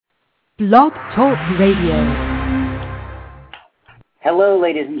Blog Talk Radio. Hello,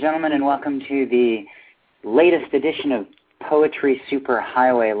 ladies and gentlemen, and welcome to the latest edition of Poetry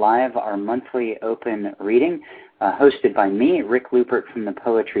Superhighway Live, our monthly open reading, hosted by me, Rick Lupert from the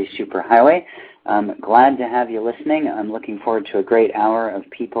Poetry Superhighway. I'm glad to have you listening. I'm looking forward to a great hour of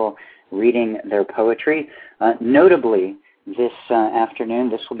people reading their poetry. Notably, this afternoon,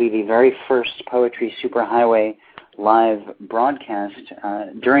 this will be the very first Poetry Superhighway live broadcast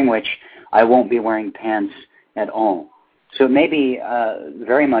during which I won't be wearing pants at all. So it may be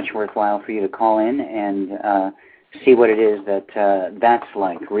very much worthwhile for you to call in and see what it is that that's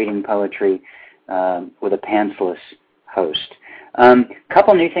like, reading poetry with a pantsless host.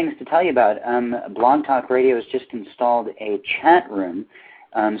 Couple new things to tell you about. Blog Talk Radio has just installed a chat room.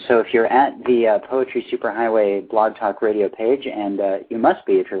 So if you're at the Poetry Superhighway Blog Talk Radio page, and you must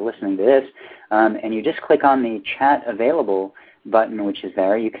be if you're listening to this, and you just click on the chat available button, which is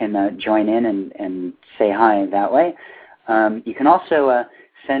there, you can join in and say hi that way. You can also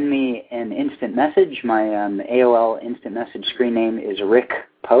send me an instant message. My AOL instant message screen name is Rick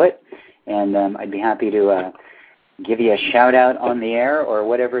Poet, and I'd be happy to give you a shout out on the air, or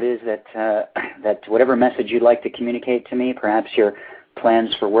whatever it is that whatever message you'd like to communicate to me, perhaps your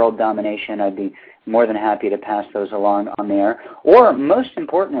plans for world domination, I'd be more than happy to pass those along on the air. Or most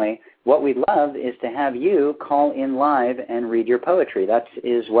importantly, what we'd love is to have you call in live and read your poetry. That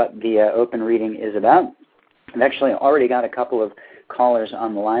is what the open reading is about. I've actually already got a couple of callers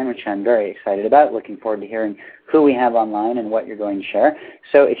on the line, which I'm very excited about. Looking forward to hearing who we have online and what you're going to share.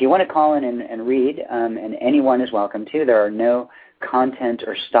 So if you want to call in and read, and anyone is welcome to, there are no content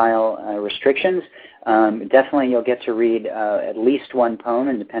or style restrictions. Definitely you'll get to read at least one poem,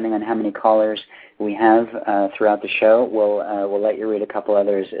 and depending on how many callers we have throughout the show, we'll let you read a couple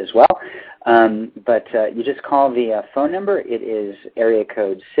others as well. But you just call the phone number. It is area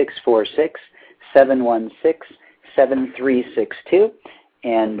code 646-716-7362.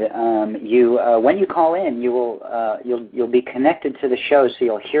 And when you call in, you'll be connected to the show, so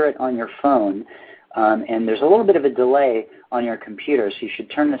you'll hear it on your phone. And there's a little bit of a delay on your computer, so you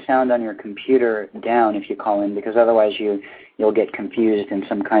should turn the sound on your computer down if you call in, because otherwise you'll get confused in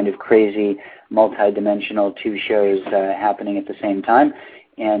some kind of crazy multi-dimensional two shows happening at the same time.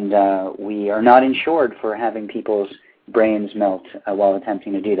 And we are not insured for having people's brains melt while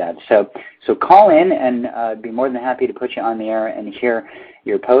attempting to do that. So call in, and I'd be more than happy to put you on the air and hear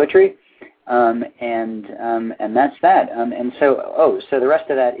your poetry. And that's that. So the rest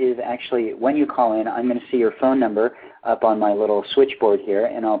of that is actually, when you call in, I'm going to see your phone number up on my little switchboard here,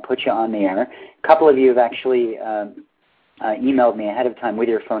 and I'll put you on the air. A couple of you have actually emailed me ahead of time with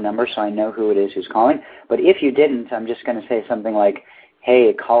your phone number, so I know who it is who's calling. But if you didn't, I'm just going to say something like,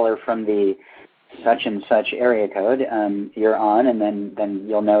 hey, caller from the such and such area code, you're on, and then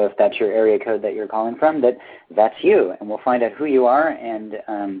you'll know if that's your area code that you're calling from, that's you, and we'll find out who you are, and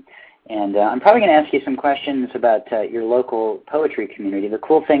I'm probably going to ask you some questions about your local poetry community. The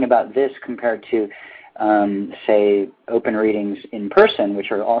cool thing about this compared to, say, open readings in person,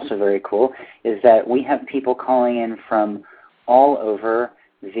 which are also very cool, is that we have people calling in from all over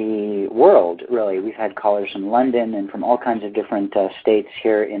the world, really. We've had callers from London and from all kinds of different states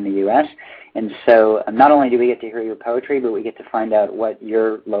here in the U.S., and so not only do we get to hear your poetry, but we get to find out what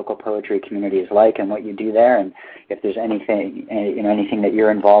your local poetry community is like and what you do there, and if there's anything that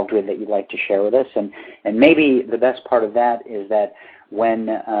you're involved with that you'd like to share with us. And maybe the best part of that is that when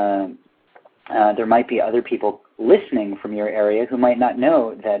there might be other people listening from your area who might not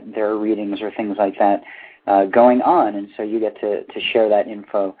know that there are readings or things like that going on, and so you get to share that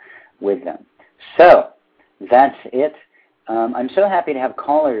info with them. So that's it. I'm so happy to have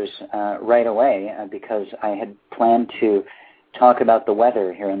callers right away because I had planned to talk about the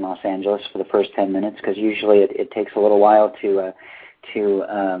weather here in Los Angeles for the first 10 minutes, because usually it takes a little while to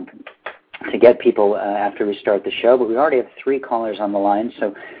get people after we start the show. But we already have 3 callers on the line,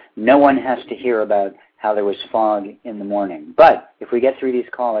 so no one has to hear about how there was fog in the morning. But if we get through these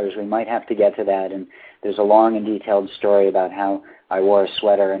callers, we might have to get to that, and there's a long and detailed story about how I wore a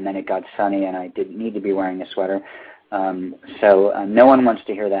sweater and then it got sunny and I didn't need to be wearing a sweater. So no one wants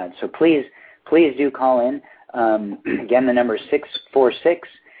to hear that. So please do call in. Again, the number is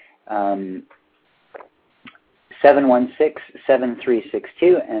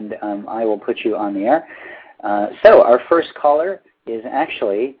 646-716-7362, and I will put you on the air. So our first caller is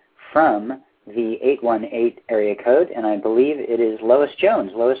actually from the 818 area code, and I believe it is Lois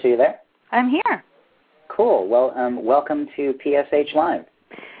Jones. Lois, are you there? I'm here. Cool. Well, welcome to PSH Live.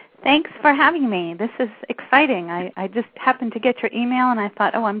 Thanks for having me. This is exciting. I just happened to get your email, and I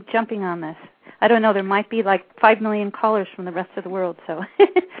thought, I'm jumping on this. I don't know, there might be like 5 million callers from the rest of the world, so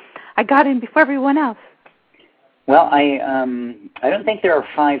I got in before everyone else. Well, I don't think there are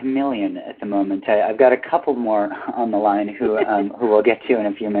 5 million at the moment. I've got a couple more on the line who we'll get to in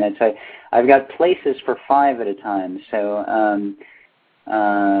a few minutes. I've got places for 5 at a time, so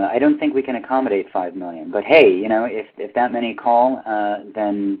I don't think we can accommodate 5 million. But hey, if that many call,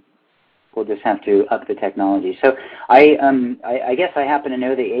 then we'll just have to up the technology. So I guess I happen to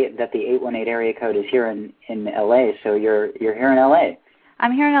know that the 818 area code is here in LA. So you're here in LA.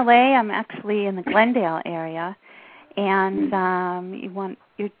 I'm here in LA. I'm actually in the Glendale area. And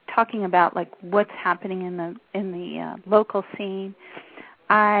you're talking about like what's happening in the local scene.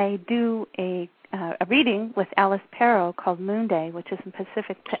 I do a reading with Alice Perro called Moon Day, which is in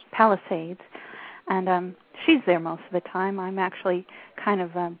Pacific Palisades, and she's there most of the time. I'm actually kind of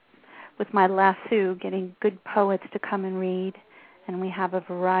with my lasso getting good poets to come and read, and we have a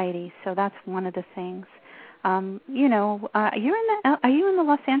variety. So that's one of the things. Are you in the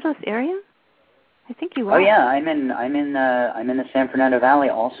Los Angeles area? I think you are. Oh yeah, I'm in the San Fernando Valley,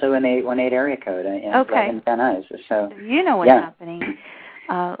 also in the 818 area code. Okay. In Van Nuys. So you know what's happening.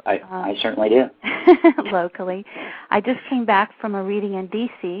 I certainly do. Locally, I just came back from a reading in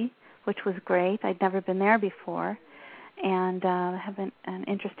D.C., which was great. I'd never been there before, and have an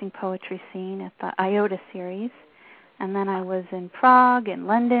interesting poetry scene at the IOTA series. And then I was in Prague and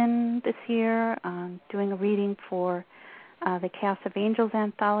London this year, doing a reading for the Chaos of Angels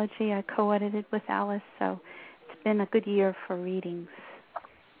anthology I co-edited with Alice, so it's been a good year for readings.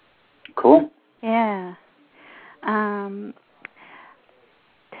 Cool. Yeah.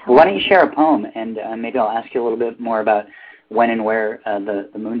 Well, why don't you share a poem, and maybe I'll ask you a little bit more about when and where the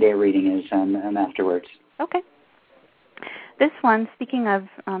Moon Day reading is afterwards. Okay. This one, speaking of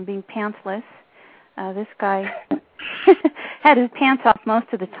being pantsless, this guy had his pants off most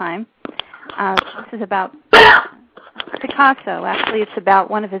of the time. This is about Picasso. Actually, it's about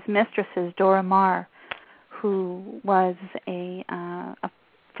one of his mistresses, Dora Maar, who was a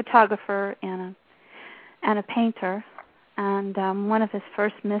photographer and a painter, and one of his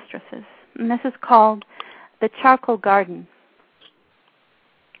first mistresses. And this is called The Charcoal Garden.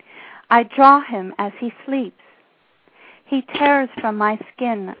 I draw him as he sleeps. He tears from my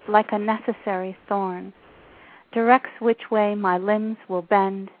skin like a necessary thorn, directs which way my limbs will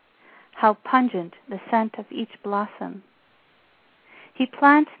bend, how pungent the scent of each blossom. He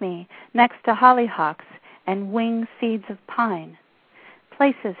plants me next to hollyhocks and winged seeds of pine,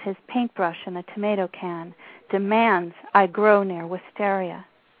 places his paintbrush in a tomato can, demands I grow near wisteria.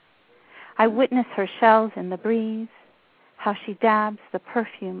 I witness her shells in the breeze, how she dabs the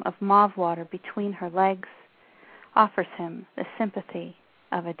perfume of mauve water between her legs, offers him the sympathy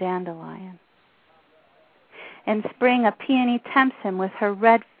of a dandelion. In spring, a peony tempts him with her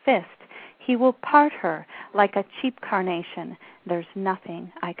red fist. He will part her like a cheap carnation. There's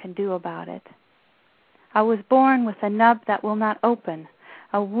nothing I can do about it. I was born with a nub that will not open,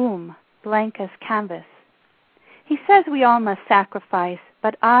 a womb blank as canvas. He says we all must sacrifice,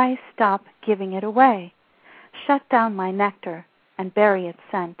 but I stop giving it away, shut down my nectar and bury its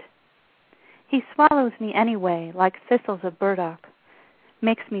scent. He swallows me anyway like thistles of burdock,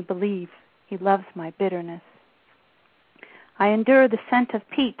 makes me believe he loves my bitterness. I endure the scent of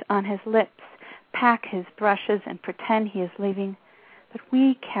peat on his lips, pack his brushes and pretend he is leaving, but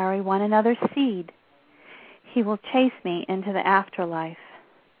we carry one another's seed. He will chase me into the afterlife.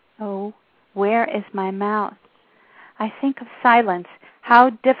 Oh, where is my mouth? I think of silence, how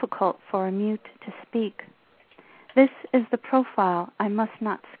difficult for a mute to speak. This is the profile I must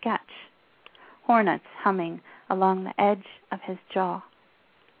not sketch. Hornets humming along the edge of his jaw.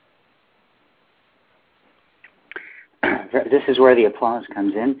 This is where the applause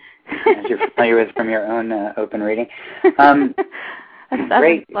comes in, as you're familiar with from your own open reading.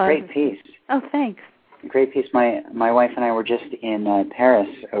 Great piece. Oh, thanks. Great piece. My wife and I were just in Paris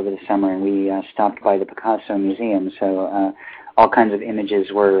over the summer, and we stopped by the Picasso Museum, so all kinds of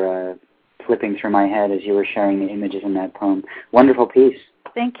images were flipping through my head as you were sharing the images in that poem. Wonderful piece.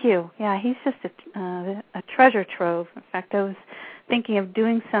 Thank you. Yeah, he's just a treasure trove. In fact, I was thinking of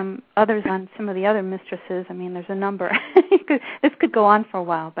doing some others on some of the other mistresses. I mean, there's a number. This could go on for a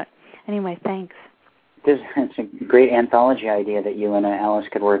while, but anyway, thanks. It's a great anthology idea that you and Alice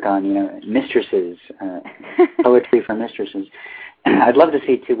could work on, mistresses, poetry for mistresses. I'd love to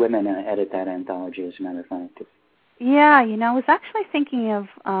see two women edit that anthology, as a matter of fact. Yeah, I was actually thinking of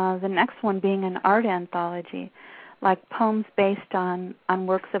the next one being an art anthology, like poems based on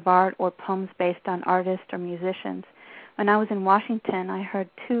works of art or poems based on artists or musicians. When I was in Washington, I heard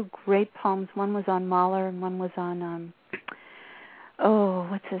two great poems. One was on Mahler and one was on,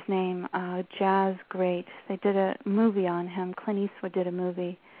 what's his name? Jazz great. They did a movie on him. Clint Eastwood did a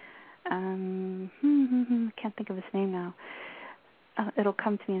movie. can't think of his name now. It'll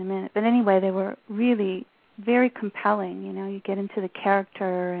come to me in a minute. But anyway, they were really very compelling. You know, you get into the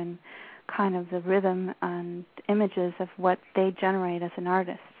character and kind of the rhythm and images of what they generate as an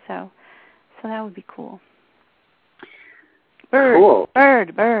artist. So that would be cool. Bird. Cool.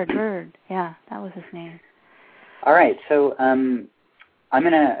 Bird. Yeah, that was his name. All right. So I'm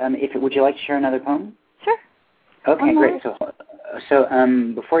gonna. Would you like to share another poem? Sure. Okay, great. So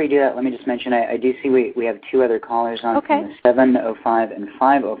before you do that, let me just mention I do see we have two other callers on from the 705 and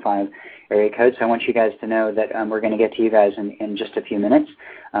 505 area codes. So I want you guys to know that we're going to get to you guys in just a few minutes.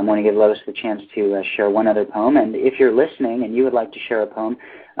 I want to give Lois the chance to share one other poem. And if you're listening and you would like to share a poem,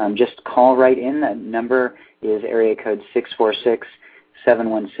 just call right in. That number is area code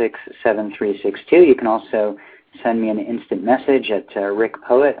 646-716-7362. You can also send me an instant message at Rick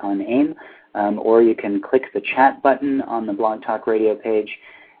Poet on AIM. Or you can click the chat button on the Blog Talk Radio page,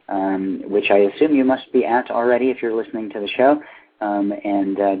 which I assume you must be at already if you're listening to the show,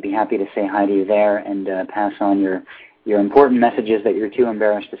 and I'd be happy to say hi to you there and pass on your important messages that you're too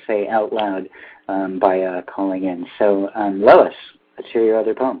embarrassed to say out loud by calling in. So, Lois, let's hear your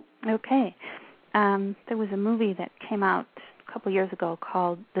other poem. Okay. There was a movie that came out a couple years ago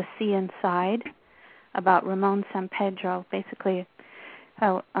called The Sea Inside about Ramon San Pedro, basically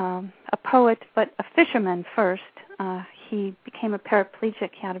a poet, but a fisherman first. He became a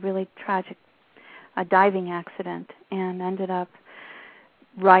paraplegic. He had a really tragic diving accident and ended up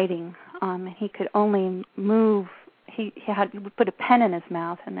writing. He could only move. He put a pen in his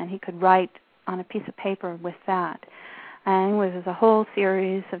mouth, and then he could write on a piece of paper with that. And it was a whole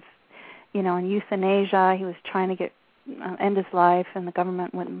series of, in euthanasia. He was trying to end his life, and the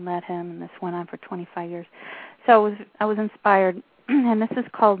government wouldn't let him, and this went on for 25 years. So I was inspired. And this is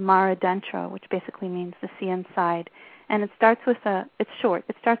called Mar Adentro, which basically means the sea inside. And it's short.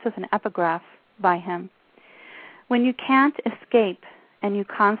 It starts with an epigraph by him. When you can't escape and you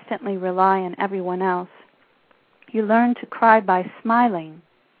constantly rely on everyone else, you learn to cry by smiling,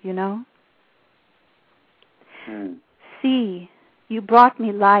 you know? See, you brought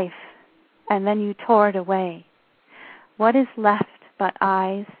me life, and then you tore it away. What is left but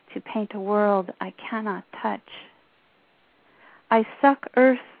eyes to paint a world I cannot touch? I suck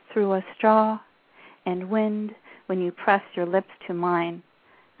earth through a straw, and wind when you press your lips to mine.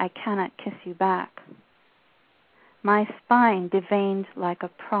 I cannot kiss you back. My spine deveined like a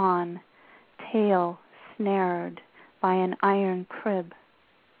prawn, tail snared by an iron crib.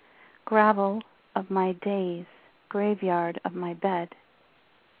 Gravel of my days, graveyard of my bed.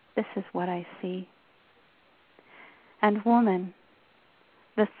 This is what I see. And woman,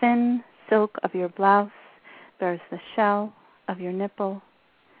 the thin silk of your blouse bears the shell of your nipple,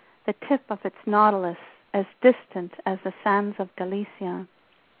 the tip of its nautilus as distant as the sands of Galicia.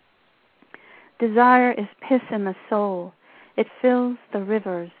 Desire is piss in the soul. It fills the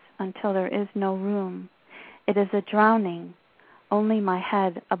rivers until there is no room. It is a drowning, only my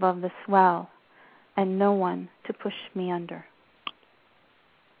head above the swell, and no one to push me under.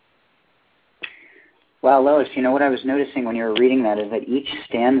 Well, Lois, what I was noticing when you were reading that is that each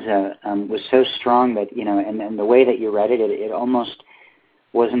stanza was so strong that, and the way that you read it almost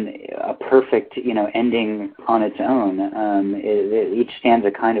wasn't a perfect, ending on its own. Each stanza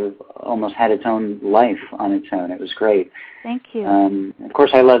kind of almost had its own life on its own. It was great. Thank you. Of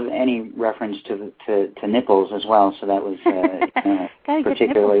course, I love any reference to nipples as well, so that was Gotta particularly... get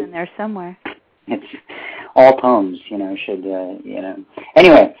nipples in there somewhere. It's all poems, should,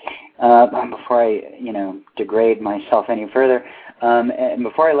 Anyway, before I, degrade myself any further, and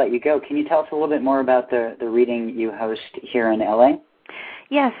before I let you go, can you tell us a little bit more about the reading you host here in L.A.?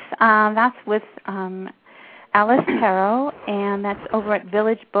 Yes, that's with Alice Harrow, and that's over at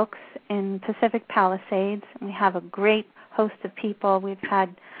Village Books in Pacific Palisades. We have a great host of people. We've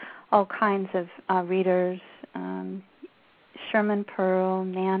had all kinds of readers, Sherman Pearl,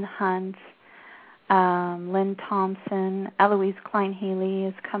 Nan Hunt, Lynn Thompson, Eloise Klein-Healy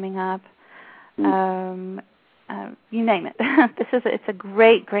is coming up. You name it. It's a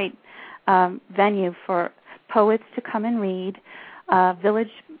great venue for poets to come and read.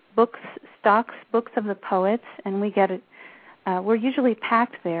 Village Books stocks books of the poets, and we get it. We're usually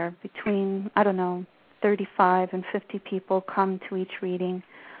packed there between 35 and 50 people come to each reading.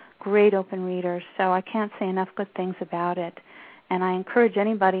 Great open readers, so I can't say enough good things about it. And I encourage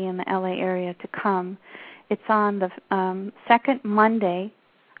anybody in the LA area to come. It's on the second Monday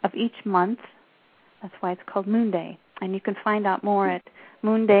of each month. That's why it's called Moon Day. And you can find out more at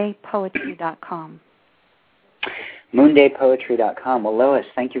moondaypoetry.com. moondaypoetry.com. Well, Lois,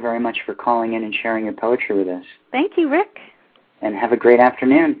 thank you very much for calling in and sharing your poetry with us. Thank you, Rick. And have a great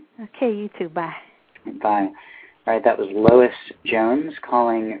afternoon. Okay, you too. Bye. Bye. All right, that was Lois Jones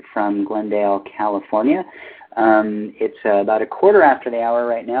calling from Glendale, California. It's about a quarter after the hour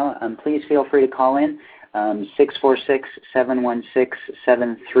right now. Please feel free to call in,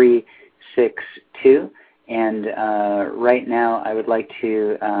 646-716-7362. And right now I would like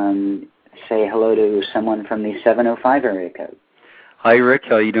to say hello to someone from the 705 area code. Hi, Rick.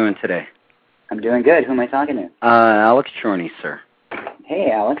 How are you doing today? I'm doing good. Who am I talking to? Alex Chorney, sir.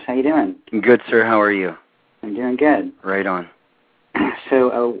 Hey, Alex. How you doing? Good, sir. How are you? I'm doing good. Right on.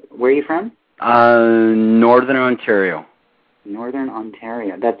 So, where are you from? Northern Ontario. Northern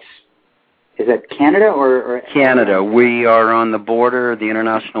Ontario. Is that Canada or Canada. We are on the border, the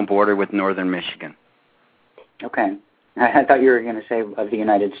international border with Northern Michigan. Okay. I thought you were going to say of the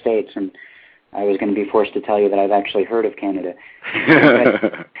United States, and I was going to be forced to tell you that I've actually heard of Canada.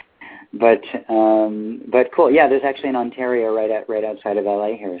 but cool. Yeah, there's actually an Ontario right outside of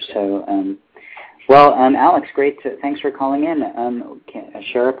LA here. So, Alex, great. Thanks for calling in.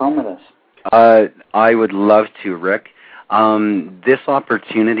 Share a poem with us. I would love to, Rick. This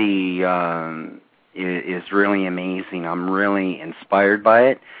opportunity is really amazing. I'm really inspired by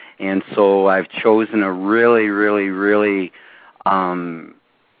it. And so I've chosen a really, really, really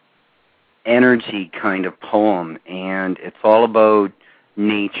energy kind of poem. And it's all about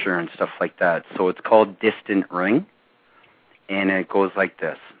nature and stuff like that. So it's called Distant Ring. And it goes like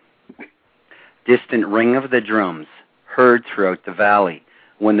this. Distant ring of the drums, heard throughout the valley,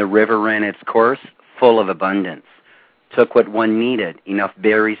 when the river ran its course, full of abundance. Took what one needed, enough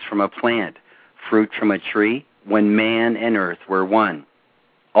berries from a plant, fruit from a tree, when man and earth were one.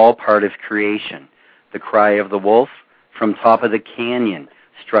 All part of creation. The cry of the wolf from top of the canyon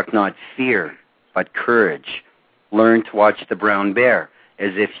struck not fear, but courage. Learned to watch the brown bear,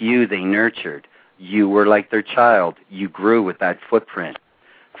 as if you they nurtured. You were like their child. You grew with that footprint.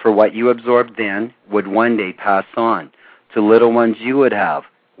 For what you absorbed then would one day pass on. To little ones you would have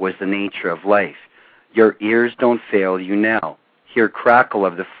was the nature of life. Your ears don't fail you now. Hear crackle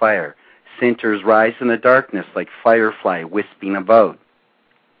of the fire. Cinters rise in the darkness like firefly wisping about.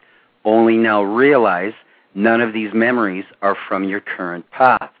 Only now realize none of these memories are from your current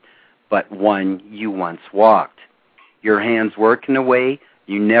path, but one you once walked. Your hands work in a way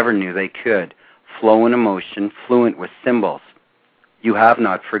you never knew they could, flow in emotion, fluent with symbols. You have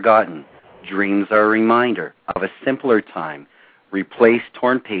not forgotten. Dreams are a reminder of a simpler time. Replace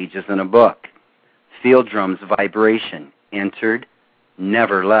torn pages in a book. Field drums vibration, entered,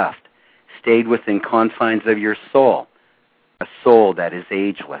 never left, stayed within confines of your soul, a soul that is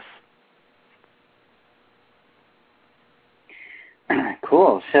ageless.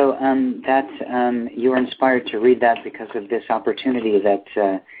 Cool. So you were inspired to read that because of this opportunity that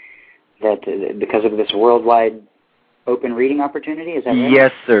because of this worldwide open reading opportunity. Is that right?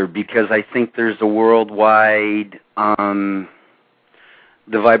 Yes, sir. Because I think there's a worldwide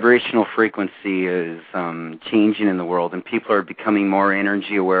the vibrational frequency is changing in the world, and people are becoming more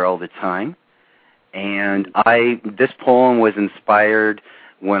energy aware all the time. And this poem was inspired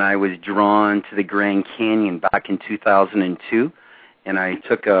when I was drawn to the Grand Canyon back in 2002. And I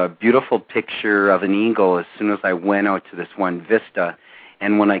took a beautiful picture of an eagle as soon as I went out to this one vista.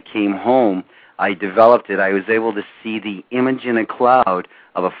 And when I came home, I developed it. I was able to see the image in a cloud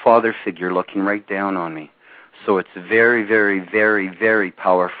of a father figure looking right down on me. So it's a very, very, very, very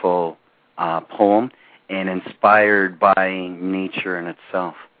powerful poem and inspired by nature in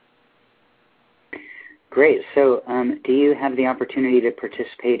itself. Great. So do you have the opportunity to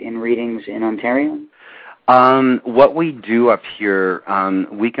participate in readings in Ontario? What we do up here,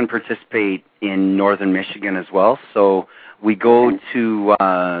 we can participate in northern Michigan as well. So we go to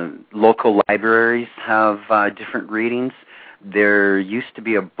local libraries, have different readings. There used to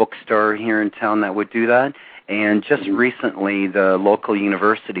be a bookstore here in town that would do that. And just recently, the local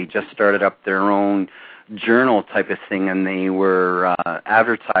university just started up their own journal type of thing, and they were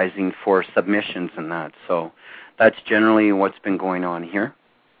advertising for submissions and that. So that's generally what's been going on here.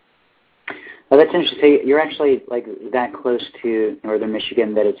 Well, that's interesting. So you're actually like that close to northern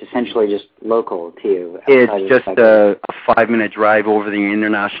Michigan that it's essentially just local to you. It's just a 5-minute drive over the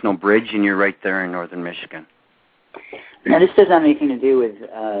International Bridge, and you're right there in northern Michigan. Now, this doesn't have anything to do with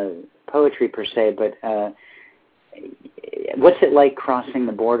poetry per se, but what's it like crossing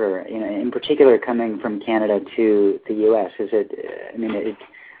the border? You know, in particular, coming from Canada to the U.S. Is it? I mean, I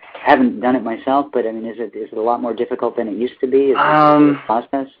haven't done it myself, but I mean, is it a lot more difficult than it used to be? Is it a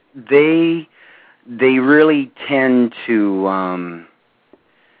process? They really tend to.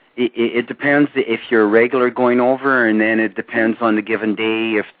 It depends if you're a regular going over, and then it depends on the given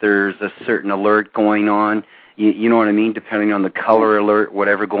day if there's a certain alert going on. You know what I mean? Depending on the color alert,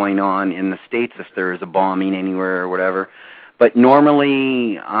 whatever going on in the States, if there is a bombing anywhere or whatever. But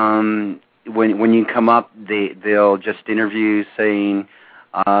normally, when you come up, they'll just interview saying,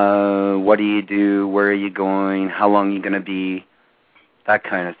 what do you do, where are you going, how long are you going to be, that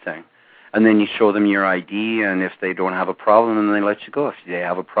kind of thing. And then you show them your ID, and if they don't have a problem, then they let you go. If they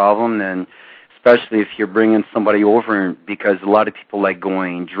have a problem, then especially if you're bringing somebody over, because a lot of people like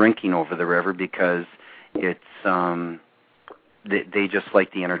going drinking over the river because it's they just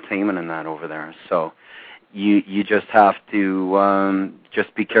like the entertainment and that over there. So you just have to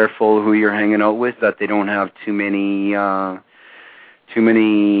just be careful who you're hanging out with, that they don't have too many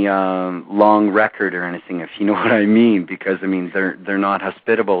long record or anything, if you know what I mean, because I mean they're not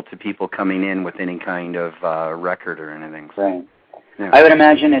hospitable to people coming in with any kind of record or anything. So, right. Yeah. I would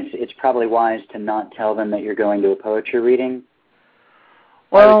imagine it's probably wise to not tell them that you're going to a poetry reading.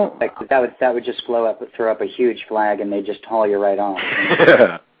 Well, that would just throw up a huge flag, and they just haul you right off.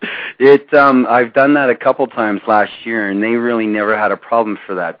 I've done that a couple times last year, and they really never had a problem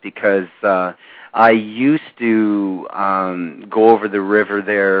for that, because I used to go over the river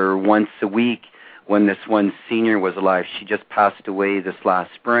there once a week when this one senior was alive. She just passed away this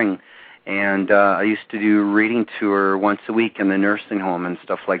last spring, and I used to do a reading to her once a week in the nursing home and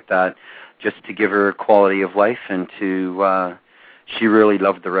stuff like that, just to give her quality of life, and to she really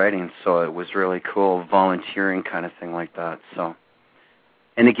loved the writing, so it was really cool, volunteering kind of thing like that. So,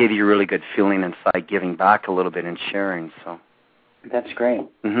 and it gave you a really good feeling inside, giving back a little bit and sharing. So that's great.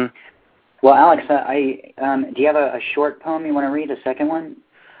 Mm-hmm. Well, Alex, do you have a short poem you want to read? A second one?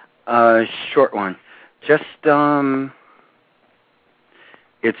 Short one. Just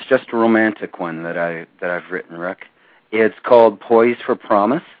it's just a romantic one that I've written, Rick. It's called Poised for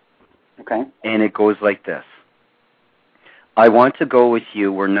Promise. Okay. And it goes like this. I want to go with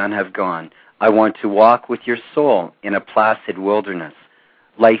you where none have gone. I want to walk with your soul in a placid wilderness.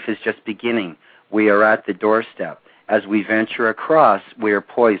 Life is just beginning. We are at the doorstep. As we venture across, we are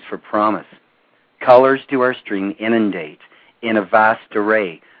poised for promise. Colors do our stream inundate in a vast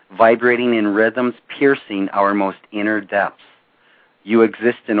array, vibrating in rhythms piercing our most inner depths. You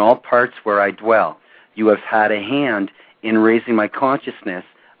exist in all parts where I dwell. You have had a hand in raising my consciousness.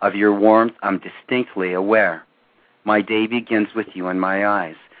 Of your warmth, I'm distinctly aware. My day begins with you in my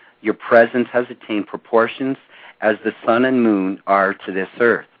eyes. Your presence has attained proportions as the sun and moon are to this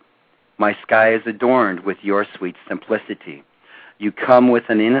earth. My sky is adorned with your sweet simplicity. You come with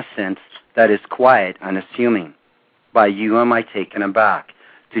an innocence that is quiet, unassuming. By you am I taken aback.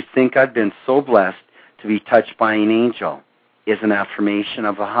 To think I've been so blessed to be touched by an angel is an affirmation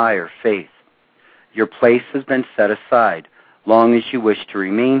of a higher faith. Your place has been set aside. Long as you wish to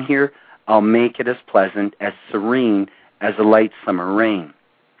remain here, I'll make it as pleasant, as serene as a light summer rain.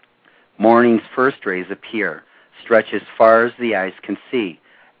 Morning's first rays appear, stretch as far as the eyes can see,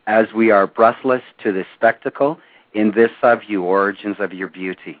 as we are breathless to the spectacle. In this I view origins of your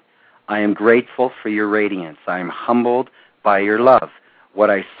beauty. I am grateful for your radiance. I am humbled by your love. What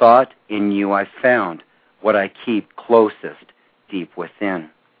I sought in you I found. What I keep closest deep within.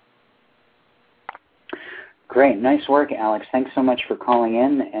 Great. Nice work, Alex. Thanks so much for calling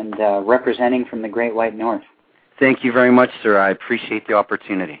in and representing from the Great White North. Thank you very much, sir. I appreciate the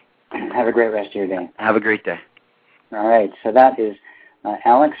opportunity. Have a great rest of your day. Have a great day. All right. So that is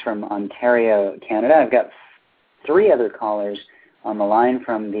Alex from Ontario, Canada. I've got 3 other callers on the line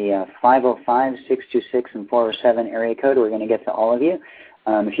from the 505, 626, and 407 area code. We're going to get to all of you.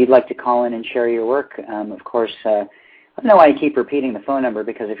 If you'd like to call in and share your work, of course, I don't know why I keep repeating the phone number,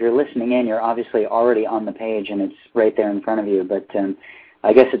 because if you're listening in, you're obviously already on the page and it's right there in front of you. But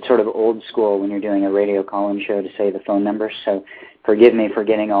I guess it's sort of old school when you're doing a radio call-in show to say the phone number. So forgive me for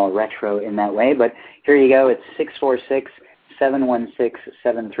getting all retro in that way. But here you go. It's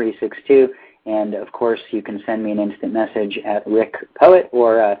 646-716-7362. And, of course, you can send me an instant message at Rick Poet,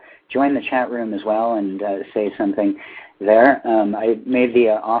 or join the chat room as well and say something there. I made the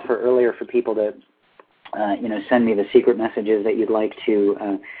offer earlier for people to send me the secret messages that you'd like to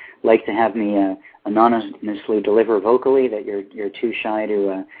have me anonymously deliver vocally, that you're too shy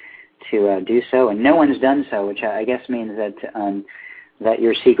to do so, and no one's done so, which I guess means that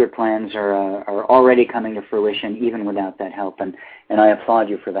your secret plans are already coming to fruition even without that help, and I applaud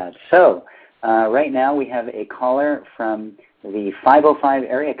you for that. So right now we have a caller from the 505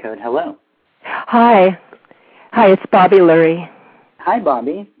 area code. Hello. Hi, it's Bobby Lurie. Hi,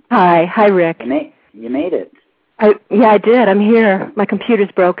 Bobby. Hi, Rick. You made it. Yeah, I did. I'm here. My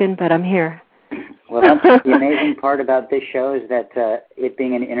computer's broken, but I'm here. Well, that's the amazing part about this show, is that it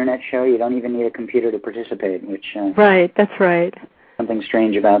being an internet show, you don't even need a computer to participate, which... Right, that's right. Something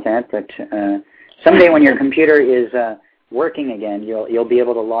strange about that, but Someday when your computer is working again, you'll be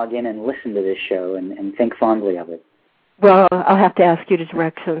able to log in and listen to this show and think fondly of it. Well, I'll have to ask you the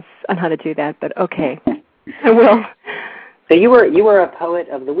directions on how to do that, but okay. I will. So you were a poet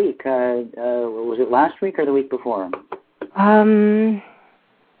of the week. Was it last week or the week before?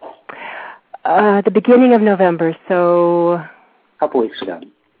 The beginning of November, so... A couple weeks ago.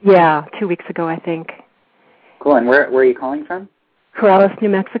 Yeah, 2 weeks ago, I think. Cool. And where are you calling from? Korales, New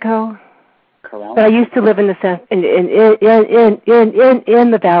Mexico. Korales? But I used to live in the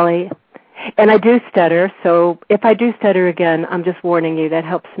in the valley, and I do stutter. So if I do stutter again, I'm just warning you. That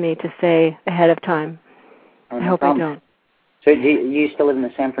helps me to say ahead of time. Oh, I hope I don't. So you used to live in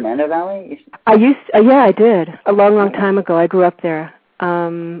the San Fernando Valley? Yeah, I did. A long, long time ago. I grew up there.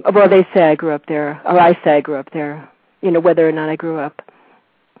 Well, they say I grew up there, or I say I grew up there. Whether or not I grew up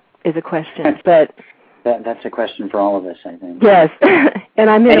is a question, but... That's a question for all of us, I think. Yes, and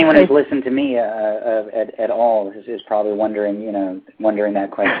I'm in anyone who's listened to me at all is probably wondering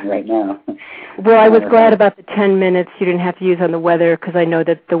that question right now. Well, I was glad about the 10 minutes you didn't have to use on the weather, because I know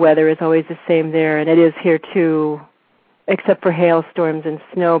that the weather is always the same there, and it is here too, except for hailstorms and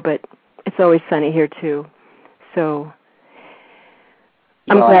snow. But it's always sunny here too. So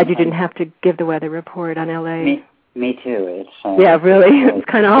I'm glad you didn't have to give the weather report on LA. Me too. It's yeah, really. It's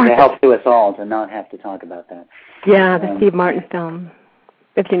kind of hard. It helps to us all to not have to talk about that. Yeah, the Steve Martin film,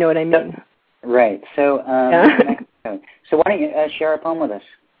 if you know what I mean. Right. So, so why don't you share a poem with us?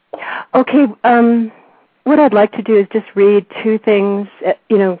 Okay. What I'd like to do is just read two things,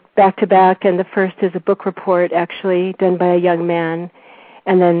 back to back, and the first is a book report, actually, done by a young man,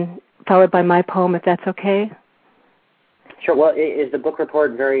 and then followed by my poem, if that's okay. Sure. Well, is the book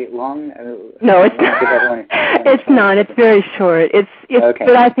report very long? No, it's not. It's not. It's very short. It's okay.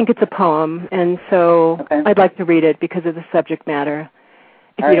 But I think it's a poem, and so I'd like to read it because of the subject matter,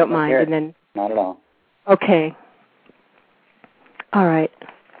 if you don't mind. And then not at all. Okay. All right.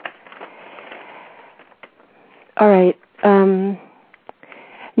 All right.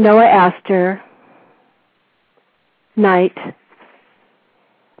 Noah Astor, Night,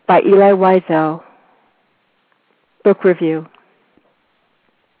 by Eli Wiesel. Book review.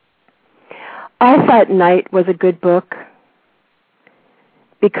 I thought Night was a good book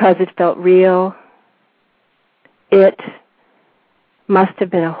because it felt real. It must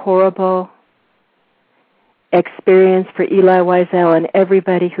have been a horrible experience for Eli Wiesel and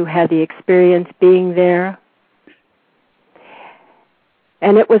everybody who had the experience being there.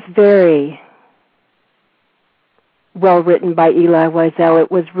 And it was very well written by Eli Wiesel. It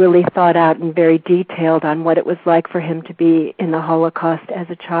was really thought out and very detailed on what it was like for him to be in the Holocaust as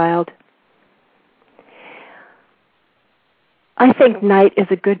a child. I think Night is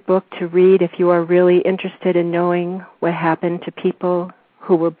a good book to read if you are really interested in knowing what happened to people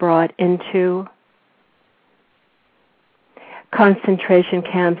who were brought into concentration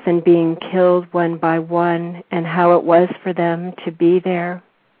camps and being killed one by one, and how it was for them to be there.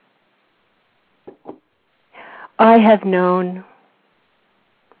 I have known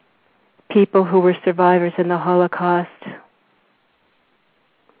people who were survivors in the Holocaust.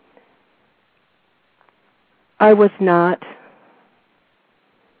 I was not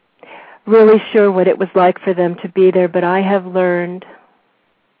really sure what it was like for them to be there, but I have learned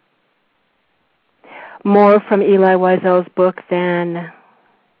more from Eli Wiesel's book than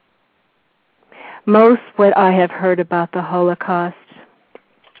most what I have heard about the Holocaust.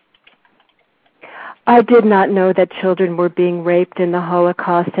 I did not know that children were being raped in the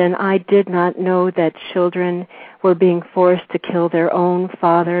Holocaust, and I did not know that children were being forced to kill their own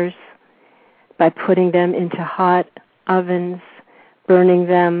fathers by putting them into hot ovens, burning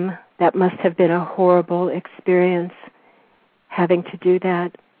them. That must have been a horrible experience, having to do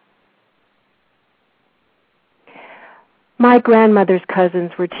that. My grandmother's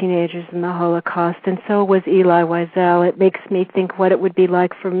cousins were teenagers in the Holocaust, and so was Eli Wiesel. It makes me think what it would be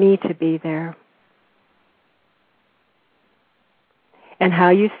like for me to be there. And how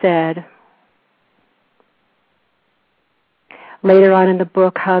you said later on in the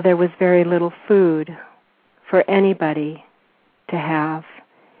book how there was very little food for anybody to have,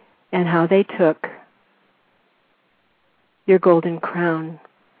 and how they took your golden crown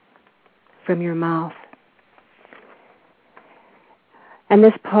from your mouth. And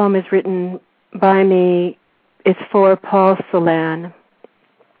this poem is written by me. It's for Paul Celan,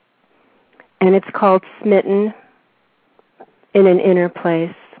 and it's called Smitten in an Inner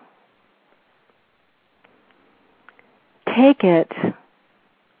Place. Take it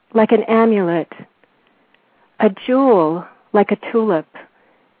like an amulet, a jewel like a tulip,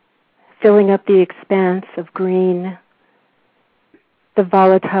 filling up the expanse of green the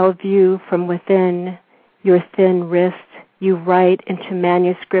volatile view from within your thin wrist you write into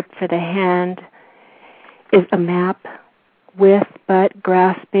manuscript for the hand is a map with but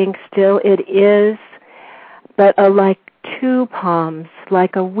grasping still it is, but like two palms,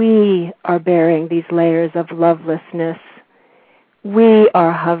 like a we are bearing these layers of lovelessness. We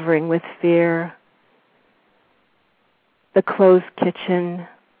are hovering with fear. The closed kitchen,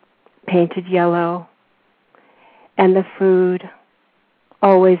 painted yellow, and the food,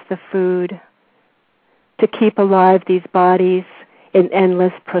 always the food, to keep alive these bodies in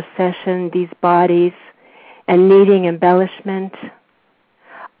endless procession, these bodies, and needing embellishment.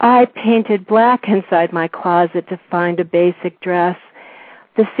 I painted black inside my closet to find a basic dress.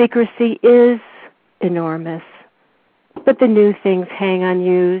 The secrecy is enormous, but the new things hang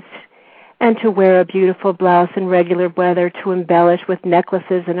unused, and to wear a beautiful blouse in regular weather to embellish with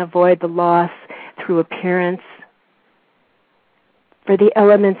necklaces and avoid the loss through appearance. For the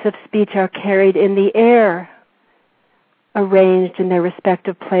elements of speech are carried in the air, arranged in their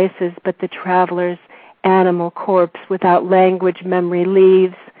respective places, but the traveler's animal corpse without language memory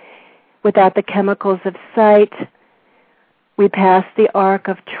leaves, without the chemicals of sight. We pass the arc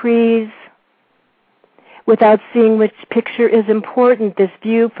of trees, without seeing which picture is important, this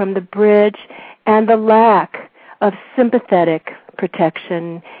view from the bridge, and the lack of sympathetic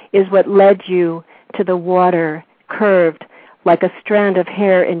protection is what led you to the water, curved like a strand of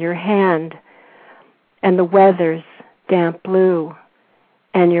hair in your hand, and the weather's damp blue,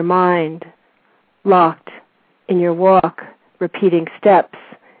 and your mind locked in your walk, repeating steps,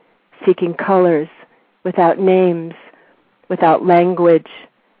 seeking colors, without names, without language,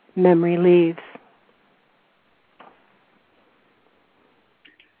 memory leaves.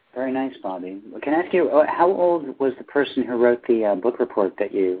 Very nice, Bobby. Can I ask you, how old was the person who wrote the book report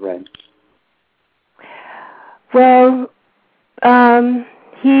that you read? Well,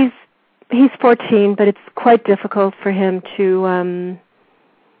 he's 14, but it's quite difficult for him to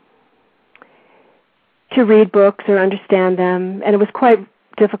read books or understand them, and it was quite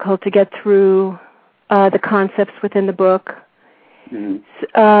difficult to get through the concepts within the book.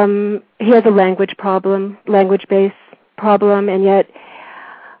 Mm-hmm. He has a language language-based problem, and yet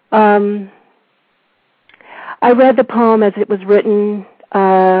I read the poem as it was written,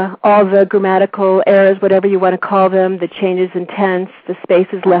 all the grammatical errors, whatever you want to call them, the changes in tense, the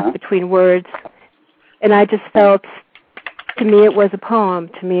spaces left between words, and I just felt, to me it was a poem.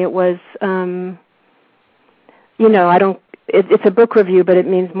 To me it was, it's a book review, but it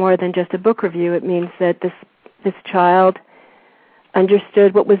means more than just a book review. It means that this child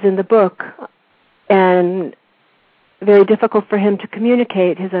understood what was in the book, and very difficult for him to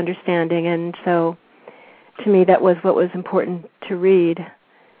communicate his understanding, and so to me that was what was important to read.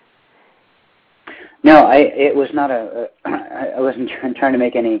 No, it was not I wasn't trying to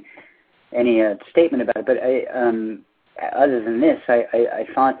make any statement about it, but other than this, I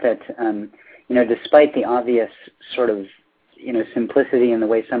thought that despite the obvious sort of simplicity in the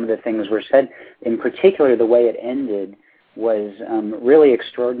way some of the things were said, in particular the way it ended was really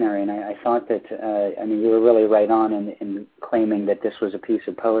extraordinary, and I thought that you were really right on in claiming that this was a piece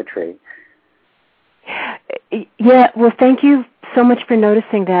of poetry. Yeah, well, thank you so much for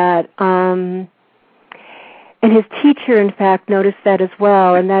noticing that. And his teacher, in fact, noticed that as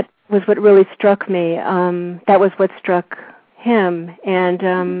well, and that was what really struck me. That was what struck him,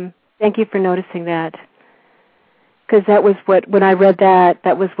 and thank you for noticing that. Because that was when I read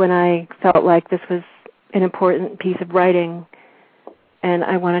that was when I felt like this was an important piece of writing, and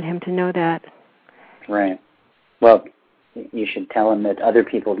I wanted him to know that. Right. Well, you should tell him that other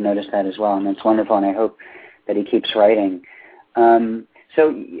people have noticed that as well, and that's wonderful, and I hope that he keeps writing.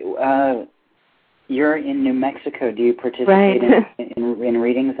 So you're in New Mexico. Do you participate in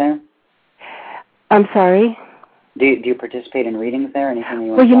readings there? I'm sorry? Do you participate in readings there? Anything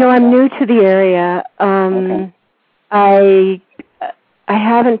you want to talk I'm about? new to the area. Okay. I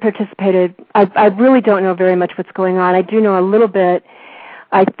haven't participated. I really don't know very much what's going on. I do know a little bit.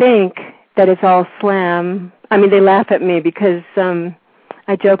 I think that it's all slam. I mean, they laugh at me because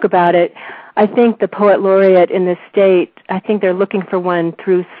I joke about it. I think the poet laureate in this state, I think they're looking for one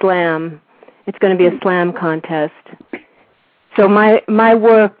through slam. It's going to be a slam contest. So my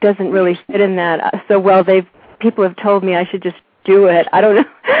work doesn't really fit in that. So people have told me I should just do it. I don't know.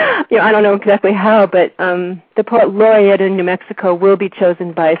 I don't know exactly how, but the poet laureate in New Mexico will be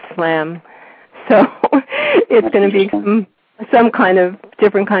chosen by slam. So it's going to be some kind of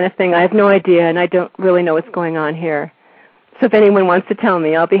different kind of thing. I have no idea, and I don't really know what's going on here. So if anyone wants to tell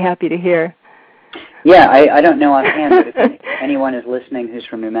me, I'll be happy to hear. Yeah, I don't know offhand, but if anyone is listening who's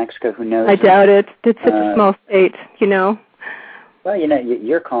from New Mexico who knows... I doubt it. It's such a small state, Well,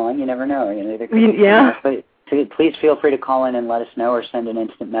 you're calling. You never know. Yeah. But please feel free to call in and let us know, or send an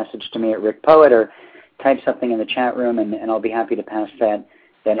instant message to me at Rick Poet, or type something in the chat room, and I'll be happy to pass that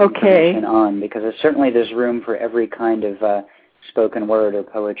information on, because there's room for every kind of spoken word or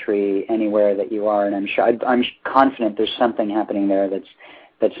poetry anywhere that you are, and I'm confident there's something happening there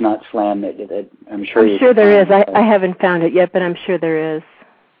that's not slam. That I'm sure there is. I haven't found it yet, but I'm sure there is.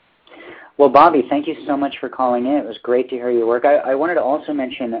 Well, Bobby, thank you so much for calling in. It was great to hear your work. I wanted to also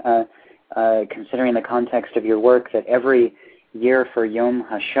mention, considering the context of your work, that every year for Yom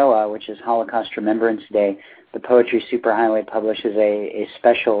HaShoah, which is Holocaust Remembrance Day, the Poetry Superhighway publishes a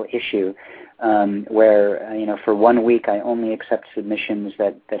special issue where, for 1 week I only accept submissions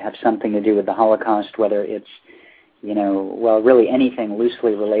that have something to do with the Holocaust, whether it's, really anything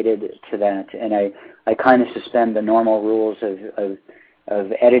loosely related to that. And I kind of suspend the normal rules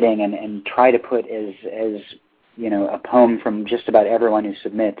of editing and try to put as a poem from just about everyone who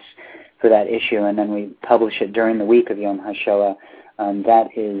submits for that issue, and then we publish it during the week of Yom HaShoah. That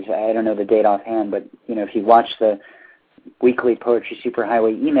is, I don't know the date offhand, but if you watch the weekly Poetry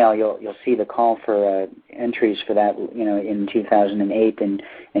Superhighway email, you'll see the call for entries for that, in 2008, and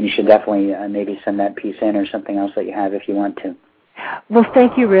you should definitely maybe send that piece in, or something else that you have if you want to. Well,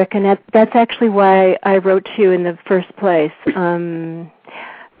 thank you, Rick, and that's actually why I wrote to you in the first place. I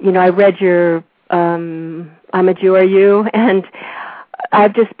read your I'm a Jew, Are You? And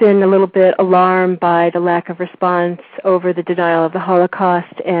I've just been a little bit alarmed by the lack of response over the denial of the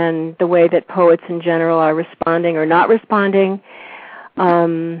Holocaust and the way that poets in general are responding or not responding.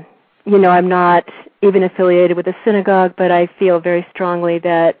 I'm not even affiliated with a synagogue, but I feel very strongly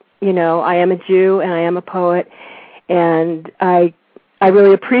that, I am a Jew and I am a poet, and I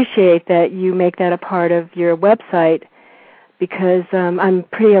really appreciate that you make that a part of your website, because I'm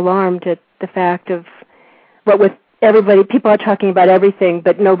pretty alarmed at the fact of what with everybody, people are talking about everything,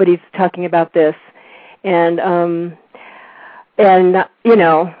 but nobody's talking about this. And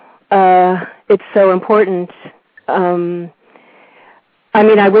it's so important. I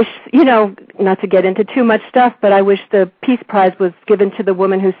wish, not to get into too much stuff, but I wish the Peace Prize was given to the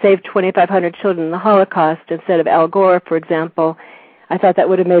woman who saved 2,500 children in the Holocaust instead of Al Gore, for example. I thought that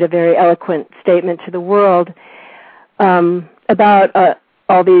would have made a very eloquent statement to the world about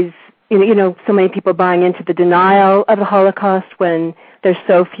all these, so many people buying into the denial of the Holocaust when there's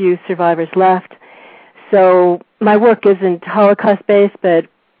so few survivors left. So my work isn't Holocaust-based, but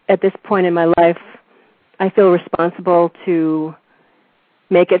at this point in my life, I feel responsible to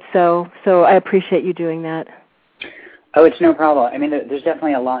make it so. So I appreciate you doing that. Oh, it's no problem. There's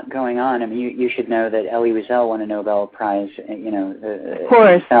definitely a lot going on. You should know that Elie Wiesel won a Nobel Prize. Of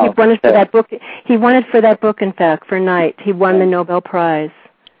course, he won it for that book. He won it for that book. In fact, for Night, he won the Nobel Prize.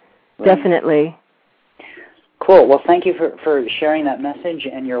 Right. Definitely. Cool. Well, thank you for sharing that message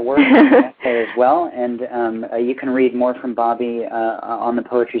and your work as well. And you can read more from Bobby on the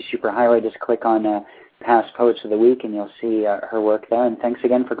Poetry Superhighway. Just click on Past Poets of the Week, and you'll see her work there. And thanks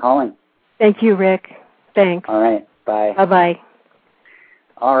again for calling. Thank you, Rick. Thanks. All right. Bye. Bye-bye.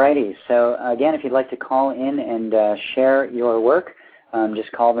 All righty. So, again, if you'd like to call in and share your work,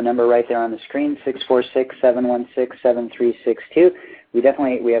 just call the number right there on the screen, 646-716-7362. We have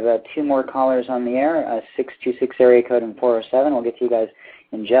 2 more callers on the air, 626 area code and 407. We'll get to you guys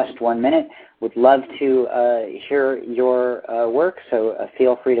in just 1 minute. Would love to hear your work, so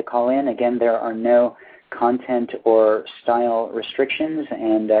feel free to call in. Again, there are no content or style restrictions,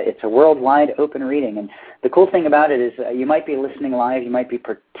 and it's a worldwide open reading. And the cool thing about it is you might be listening live, you might be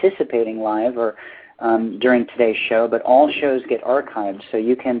participating live or during today's show, but all shows get archived. So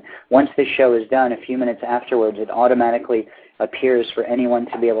you can, once this show is done, a few minutes afterwards, it automatically appears for anyone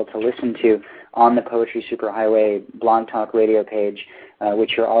to be able to listen to on the Poetry Superhighway Blog Talk radio page,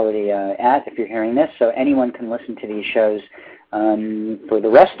 which you're already at if you're hearing this. So anyone can listen to these shows for the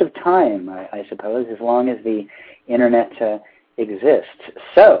rest of time, I suppose, as long as the Internet exists.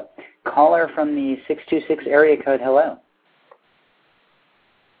 So, caller from the 626 area code, hello.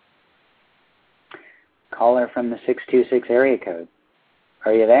 Caller from the 626 area code,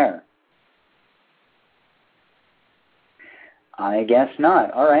 are you there? I guess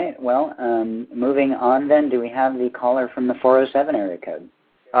not. All right. Well, moving on then, do we have the caller from the 407 area code?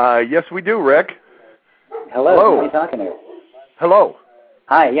 Yes, we do, Rick. Hello. Who are you talking to? Hello.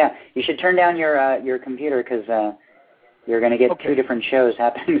 Hi. Yeah, you should turn down your computer because you're going to get 2 different shows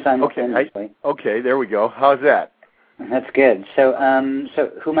happening simultaneously. Okay. There we go. How's that? That's good. So,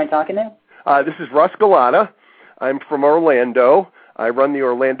 who am I talking to? This is Russ Galata. I'm from Orlando. I run the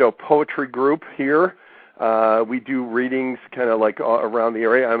Orlando Poetry Group here. We do readings kind of like around the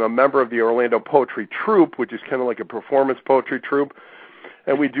area. I'm a member of the Orlando Poetry Troupe, which is kind of like a performance poetry troupe.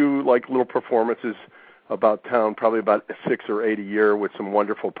 And we do like little performances about town, probably about 6 or 8 a year with some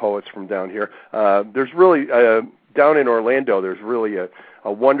wonderful poets from down here. There's really, down in Orlando, there's really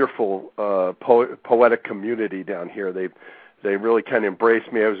a wonderful poetic community down here. They really kind of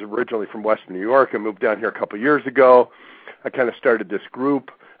embraced me. I was originally from Western New York. I moved down here a couple of years ago. I kind of started this group.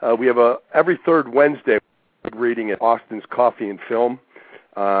 We have every third Wednesday reading at Austin's Coffee and Film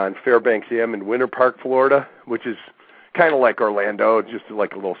on Fairbanks Dam in Winter Park, Florida, which is kind of like Orlando, just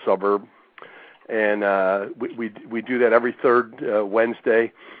like a little suburb. And we do that every third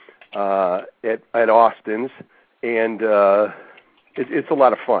Wednesday at Austin's, and it's a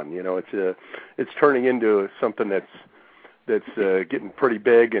lot of fun. You know, it's turning into something that's getting pretty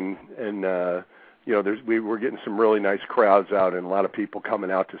big, and you know, we're getting some really nice crowds out, and a lot of people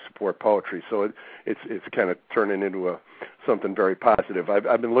coming out to support poetry. So it's kind of turning into something very positive.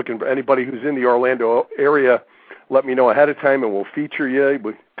 I've been looking for anybody who's in the Orlando area. Let me know ahead of time, and we'll feature you.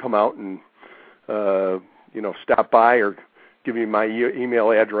 We come out and you know, stop by or give me my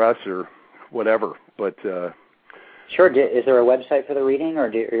email address or whatever. But sure. Is there a website for the reading,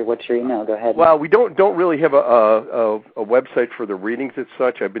 or what's your email? Go ahead. Well, we don't really have a website for the readings as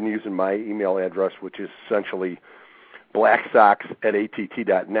such. I've been using my email address, which is essentially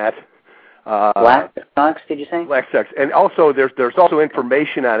blacksocks@att.net. Black Socks, did you say? Black Socks. And also there's also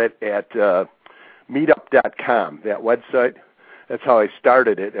information on it at meetup.com, that website. That's how I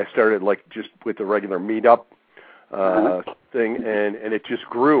started it. I started like just with the regular meetup thing, and it just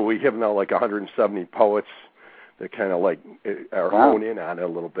grew. We have now like 170 poets that kind of like are honed in on it a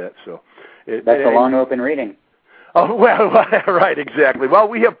little bit. So that's a long open reading. Oh well, right, exactly. Well,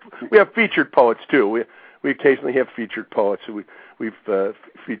 we have featured poets too. We occasionally have featured poets. We've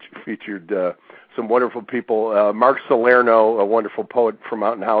featured some wonderful people. Mark Salerno, a wonderful poet from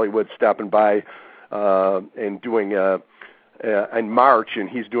out in Hollywood, stopping by and doing in March, and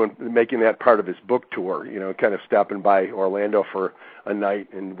he's making that part of his book tour. You know, kind of stopping by Orlando for a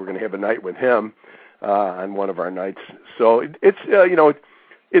night, and we're going to have a night with him on one of our nights. So it's you know,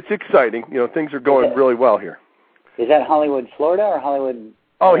 it's exciting. You know, things are going really well here. Is that Hollywood, Florida, or Hollywood?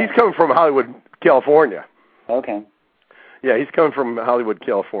 Oh, he's coming from Hollywood, California. Okay. Yeah, he's coming from Hollywood,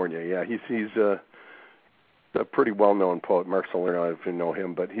 California. Yeah, he's a pretty well-known poet, Mark Salerno. I don't know if you know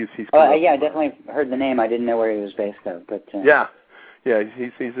him, but he's. Yeah, I definitely heard the name. I didn't know where he was based though. But yeah,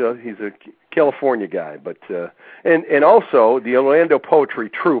 he's a California guy. But and also the Orlando Poetry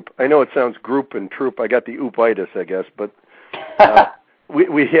Troupe. I know it sounds group and troupe. I got the oopitis, I guess, but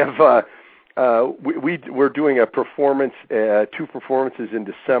we have we're doing a performance, 2 performances in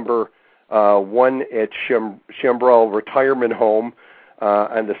December. One at Shembrall Retirement Home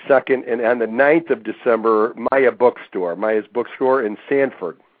on the 2nd, and on the 9th of December, Maya's Bookstore in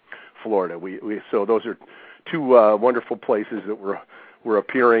Sanford, Florida. So those are 2 wonderful places that we're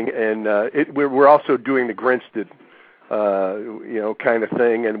appearing, and we're also doing the Grinstead, you know, kind of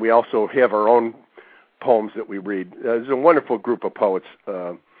thing, and we also have our own poems that we read. There's a wonderful group of poets,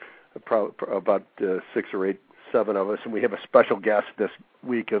 about 6 or 8, 7 of us, and we have a special guest this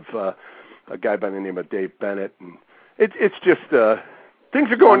week of a guy by the name of Dave Bennett, and it's just things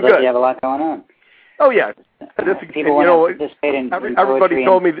are going good. You have a lot going on. Oh yeah, people want to participate in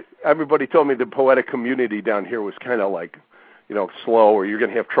everybody told me the poetic community down here was kind of like, you know, slow, or you're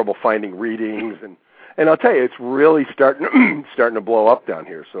going to have trouble finding readings, and I'll tell you, it's really starting to blow up down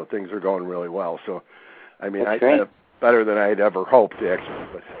here. So things are going really well. So I mean, better than I'd ever hoped actually.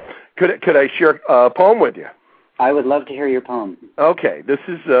 But could I share a poem with you? I would love to hear your poem. Okay, this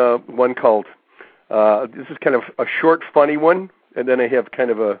is one called, this is kind of a short, funny one, and then I have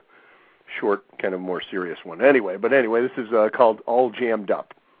kind of a short, kind of more serious one. Anyway, this is called All Jammed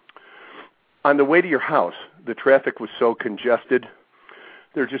Up. On the way to your house, the traffic was so congested,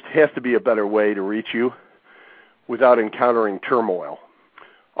 there just has to be a better way to reach you without encountering turmoil.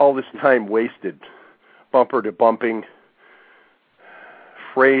 All this time wasted, bumper to bumping,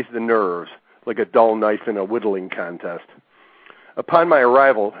 frays the nerves like a dull knife in a whittling contest. Upon my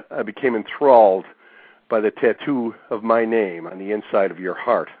arrival, I became enthralled by the tattoo of my name on the inside of your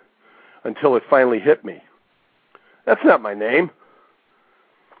heart, until it finally hit me. That's not my name.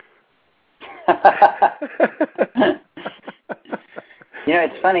 You know,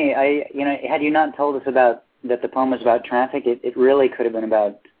 it's funny. Had you not told us about that the poem was about traffic, it really could have been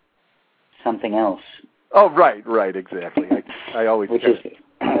about something else. Oh, right, exactly. I always which is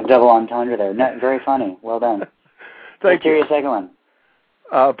a double entendre there. No, very funny. Well done. Thank you. Let's hear your second one.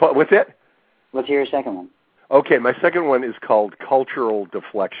 What's it? Let's hear your second one. Okay, my second one is called Cultural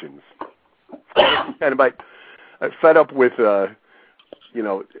Deflections. kind of fed up with,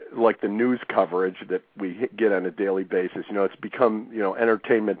 like the news coverage that we get on a daily basis. It's become,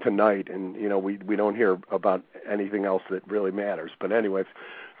 Entertainment Tonight, and, we don't hear about anything else that really matters. But anyway, it's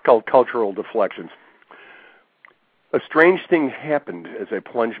called Cultural Deflections. A strange thing happened as I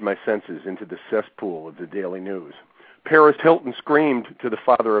plunged my senses into the cesspool of the daily news. Paris Hilton screamed to the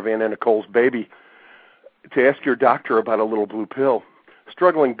father of Anna Nicole's baby to ask your doctor about a little blue pill.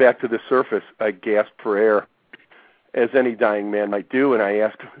 Struggling back to the surface, I gasped for air, as any dying man might do, and I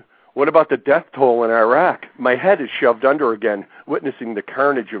asked, what about the death toll in Iraq? My head is shoved under again, witnessing the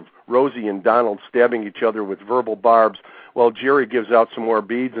carnage of Rosie and Donald stabbing each other with verbal barbs, while Jerry gives out some more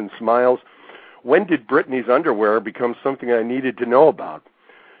beads and smiles. When did Brittany's underwear become something I needed to know about?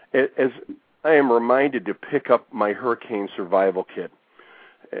 As I am reminded to pick up my hurricane survival kit.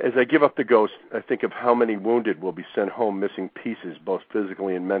 As I give up the ghost, I think of how many wounded will be sent home missing pieces, both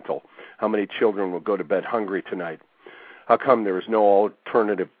physically and mental. How many children will go to bed hungry tonight? How come there is no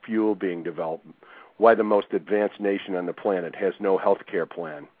alternative fuel being developed? Why the most advanced nation on the planet has no health care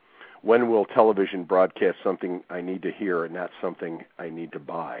plan? When will television broadcast something I need to hear and not something I need to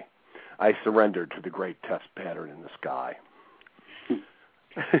buy? I surrendered to the great test pattern in the sky.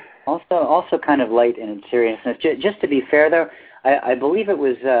 Also kind of light in its seriousness. Just to be fair, though, I believe it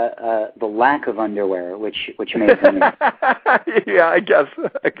was the lack of underwear which made me. Yeah, I guess.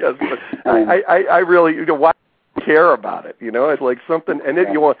 But I really, why care about it? It's like something, and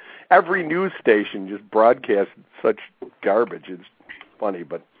then every news station just broadcasts such garbage. It's funny,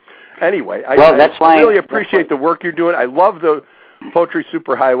 but anyway, I really appreciate the work you're doing. I love the Poetry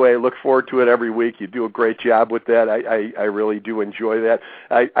Superhighway. I look forward to it every week. You do a great job with that. I really do enjoy that.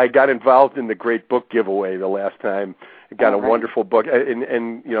 I got involved in the great book giveaway the last time. I got a wonderful book,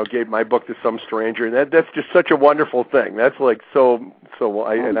 and gave my book to some stranger. And that's just such a wonderful thing. That's like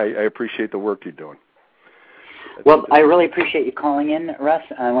I appreciate the work you're doing. Well, I really appreciate you calling in, Russ.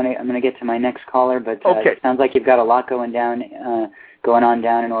 I'm going to get to my next caller, but it sounds like you've got a lot going on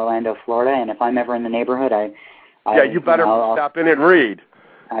down in Orlando, Florida. And if I'm ever in the neighborhood, you better stop in and read.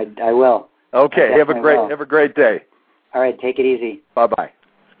 I will. Okay. Have a great day. All right. Take it easy. Bye-bye.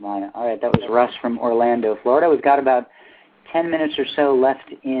 All right. That was Russ from Orlando, Florida. We've got about 10 minutes or so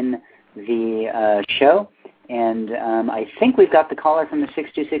left in the show, and I think we've got the caller from the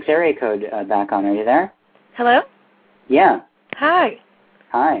 626 area code back on. Are you there? Hello? Yeah. Hi.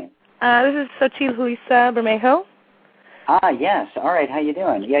 Hi. This is Xochitl Luisa Bermejo. Yes. All right. How you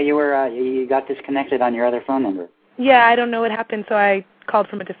doing? Yeah, you got disconnected on your other phone number. Yeah, I don't know what happened, so I called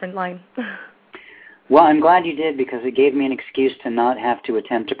from a different line. Well, I'm glad you did because it gave me an excuse to not have to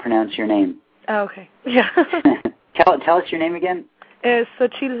attempt to pronounce your name. Oh, okay. Yeah. Tell us your name again.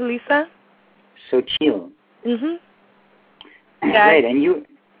 Xochitl Luisa. Xochitl. Mhm. Yeah. Great. And you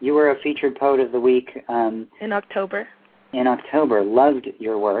were a featured poet of the week in October. In October. Loved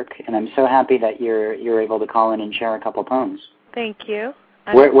your work, and I'm so happy that you're able to call in and share a couple poems. Thank you.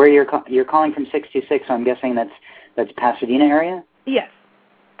 Where you're calling from 626, so I'm guessing that's Pasadena area? Yes.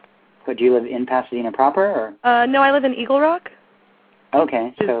 So do you live in Pasadena proper, or? No, I live in Eagle Rock.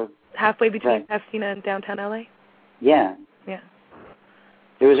 Okay, so halfway between Pasadena and downtown LA. Yeah. Yeah.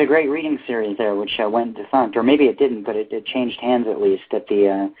 There was a great reading series there which went defunct, or maybe it didn't, but it changed hands at least at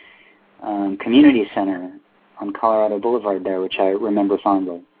the community center on Colorado Boulevard there, which I remember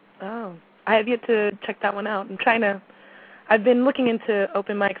fondly. Oh, I have yet to check that one out. I've been looking into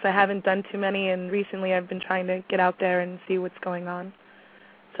open mics. I haven't done too many, and recently I've been trying to get out there and see what's going on.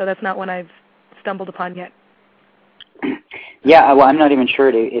 So that's not one I've stumbled upon yet. Yeah, well, I'm not even sure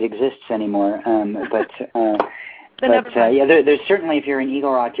it exists anymore, but yeah, there's certainly, if you're in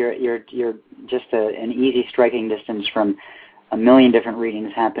Eagle Rock, you're just an easy striking distance from a million different readings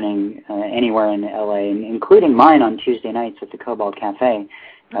happening anywhere in LA, including mine on Tuesday nights at the Cobalt Cafe,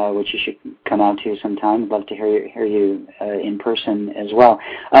 which you should come out to sometime. I'd love to hear you in person as well.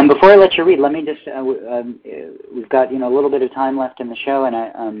 Before I let you read, let me just we've got a little bit of time left in the show,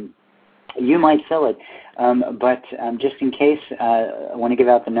 and you might fill it, but just in case, I want to give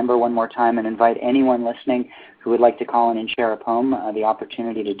out the number one more time and invite anyone listening who would like to call in and share a poem the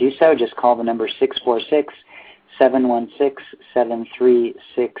opportunity to do so. Just call the number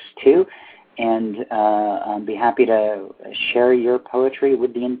 646-716-7362, and I'll be happy to share your poetry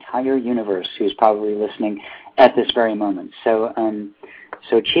with the entire universe who's probably listening at this very moment. So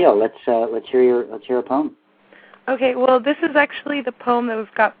Chio, let's hear a poem. Okay, well, this is actually the poem that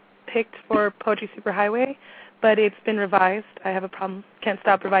got picked for Poetry Superhighway, but it's been revised. I have a problem. Can't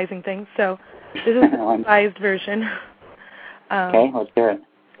stop revising things. So this is the revised version. Okay, let's hear it.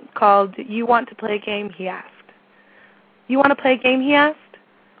 Called You Want to Play a Game, He Asked. You want to play a game, he asked?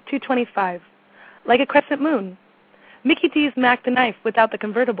 225. like a crescent moon. Mickey D's Mac the knife without the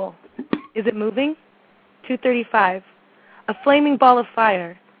convertible. Is it moving? 2:35. A flaming ball of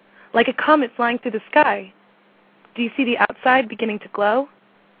fire, like a comet flying through the sky. Do you see the outside beginning to glow?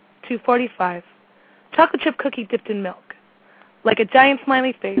 2:45. Chocolate chip cookie dipped in milk, like a giant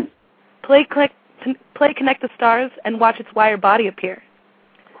smiley face. Play Connect the Stars and watch its wire body appear.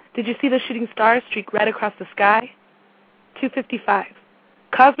 Did you see the shooting stars streak red across the sky? 2:55.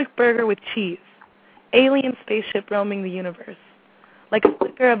 Cosmic burger with cheese. Alien spaceship roaming the universe. Like a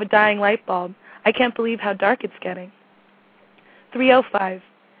flicker of a dying light bulb, I can't believe how dark it's getting. 3:05.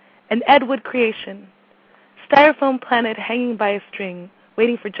 An Ed Wood creation. Styrofoam planet hanging by a string,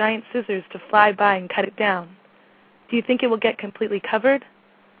 waiting for giant scissors to fly by and cut it down. Do you think it will get completely covered?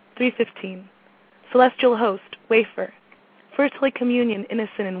 3:15. Celestial host, wafer. First Holy Communion,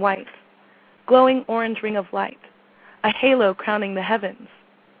 innocent and white. Glowing orange ring of light. A halo crowning the heavens.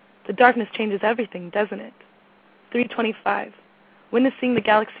 The darkness changes everything, doesn't it? 3:25. Witnessing the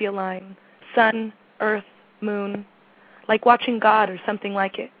galaxy align. Sun, earth, moon. Like watching God or something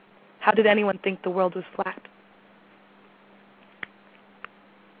like it. How did anyone think the world was flat?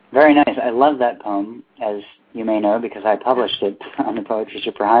 Very nice. I love that poem, as you may know, because I published it on the Poetry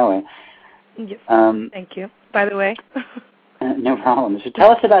Superhighway. Yes. Thank you, by the way. No problem. So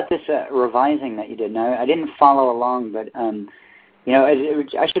tell us about this revising that you did. Now, I didn't follow along, but,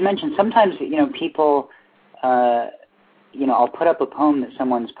 I should mention, sometimes, people, I'll put up a poem that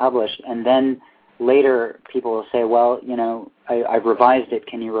someone's published, and then later people will say, well, I've revised it.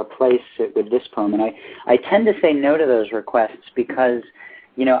 Can you replace it with this poem? And I tend to say no to those requests because,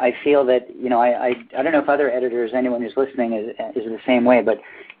 I feel that, I don't know if other editors, anyone who's listening is the same way, but,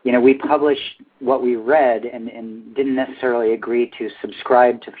 we published what we read and didn't necessarily agree to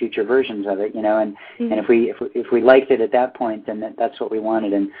subscribe to future versions of it, and Mm-hmm. and if we liked it at that point, then that's what we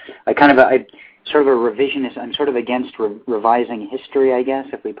wanted. And I sort of a revisionist. I'm sort of against revising history, I guess.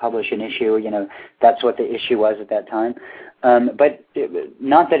 If we publish an issue, that's what the issue was at that time. But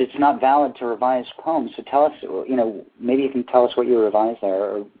not that it's not valid to revise poems. So tell us, maybe you can tell us what you revised there,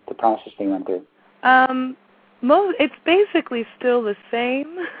 or the process they went through. It's basically still the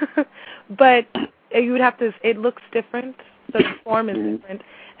same, but you would have to. It looks different, so the form is Mm-hmm. different.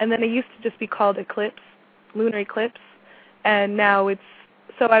 And then it used to just be called Eclipse, Lunar Eclipse, and now it's.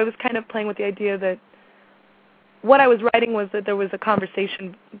 So I was kind of playing with the idea that what I was writing was that there was a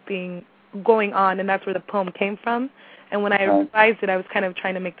conversation going on, and that's where the poem came from. And when I revised it, I was kind of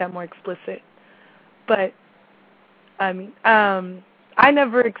trying to make that more explicit. But I mean,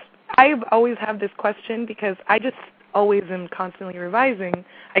 I've always had this question because I just always am constantly revising.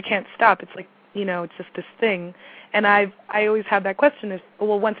 I can't stop. It's like, it's just this thing. And I always have that question is,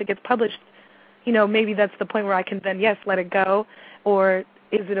 well, once it gets published, maybe that's the point where I can then, yes, let it go. Or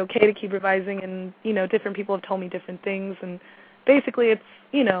is it okay to keep revising? And, different people have told me different things. And basically it's,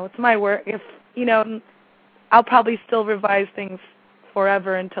 it's my work. If, I'll probably still revise things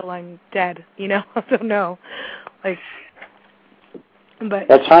forever until I'm dead, I don't know. But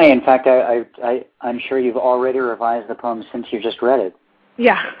that's funny. In fact, I'm sure you've already revised the poem since you just read it.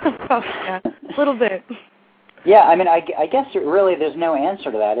 Yeah, yeah, a little bit. Yeah, I mean, I guess really there's no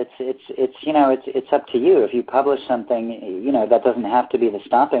answer to that. It's up to you. If you publish something, that doesn't have to be the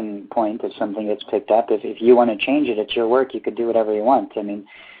stopping point of something that's picked up. If you want to change it, it's your work. You could do whatever you want. I mean,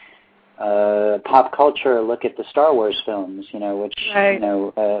 pop culture. Look at the Star Wars films, which right.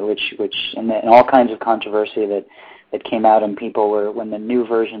 which and all kinds of controversy that came out, and people were, when the new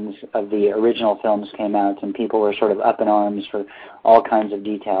versions of the original films came out, and people were sort of up in arms for all kinds of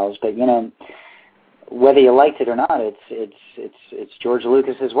details. But whether you liked it or not, it's George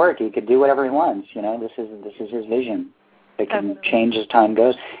Lucas's work. He could do whatever he wants. This is his vision. It can change as time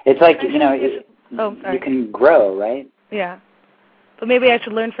goes. It's like you can grow, right? Yeah, but maybe I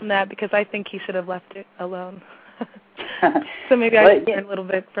should learn from that because I think he should have left it alone. So maybe I should learn a little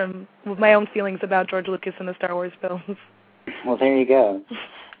bit from my own feelings about George Lucas and the Star Wars films. Well, there you go.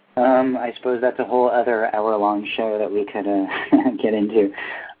 I suppose that's a whole other hour-long show that we could get into.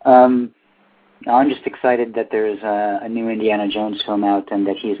 I'm just excited that there's a new Indiana Jones film out and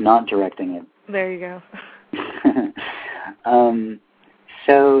that he's not directing it. There you go.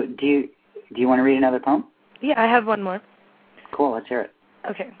 So do you want to read another poem? Yeah, I have one more. Cool, let's hear it.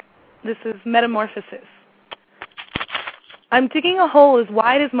 Okay. This is Metamorphosis. I'm digging a hole as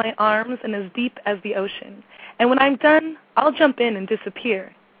wide as my arms and as deep as the ocean. And when I'm done, I'll jump in and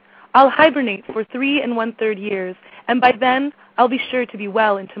disappear. I'll hibernate for 3 1/3 years, and by then, I'll be sure to be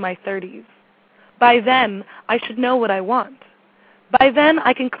well into my 30s. By then, I should know what I want. By then,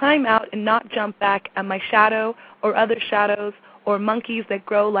 I can climb out and not jump back at my shadow or other shadows or monkeys that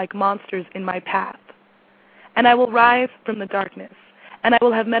grow like monsters in my path. And I will rise from the darkness, and I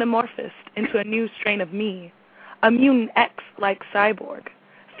will have metamorphosed into a new strain of me, a mutant X-like cyborg,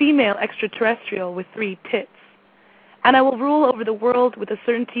 female extraterrestrial with 3 tits. And I will rule over the world with the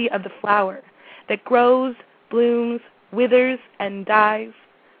certainty of the flower that grows, blooms, withers, and dies,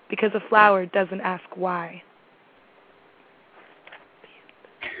 because a flower doesn't ask why.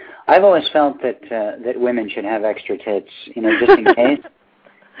 I've always felt that women should have extra tits, just in case.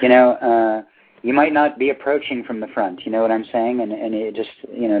 You might not be approaching from the front, you know what I'm saying? And it just,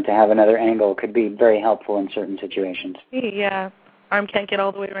 to have another angle could be very helpful in certain situations. Yeah, arm can't get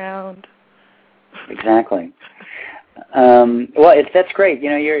all the way around. Exactly. Well, that's great.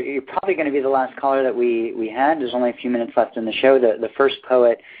 You're probably going to be the last caller that we had. There's only a few minutes left in the show. The first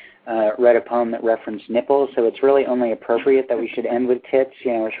poet read a poem that referenced nipples, so it's really only appropriate that we should end with tits.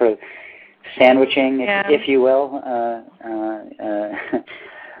 We're sort of sandwiching, if you will.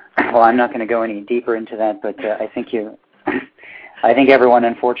 Well, I'm not going to go any deeper into that, but I think everyone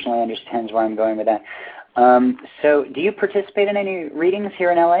unfortunately understands where I'm going with that. So do you participate in any readings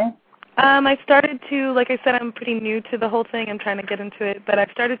here in LA? I started to, like I said, I'm pretty new to the whole thing. I'm trying to get into it, but I've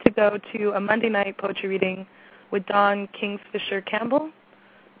started to go to a Monday night poetry reading with Don Kingfisher Campbell,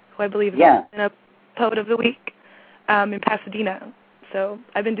 who I believe is a Poet of the Week, in Pasadena. So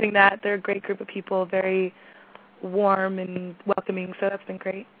I've been doing that. They're a great group of people, very warm and welcoming, so that's been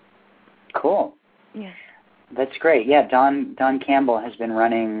great. Cool. Yeah. That's great. Yeah, Don Campbell has been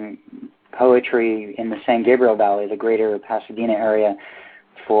running poetry in the San Gabriel Valley, the greater Pasadena area,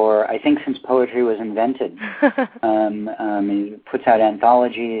 for, I think, since poetry was invented. He puts out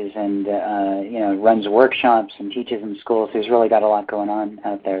anthologies and, runs workshops and teaches in schools. So he's really got a lot going on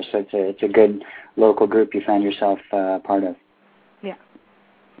out there. So it's a good local group you find yourself part of. Yeah.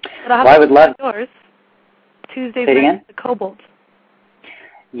 But I would love yours. Tuesdays at the Cobalt.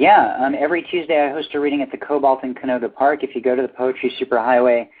 Yeah, every Tuesday I host a reading at the Cobalt in Canoga Park. If you go to the Poetry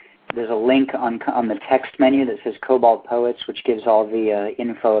Superhighway, there's a link on the text menu that says Cobalt Poets, which gives all the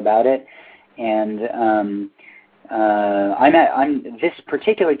info about it. And I'm this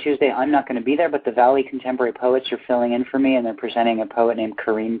particular Tuesday, I'm not going to be there, but the Valley Contemporary Poets are filling in for me, and they're presenting a poet named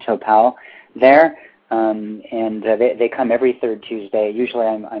Karine Topal there. And they come every third Tuesday. Usually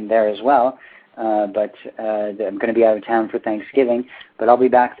I'm there as well. But I'm going to be out of town for Thanksgiving, but I'll be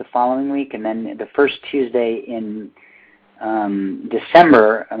back the following week, and then the first Tuesday in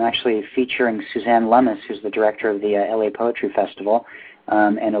December, I'm actually featuring Suzanne Lummis, who's the director of the LA Poetry Festival,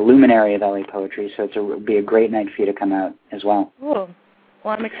 and a luminary of LA poetry, so it'll be a great night for you to come out as well. Cool.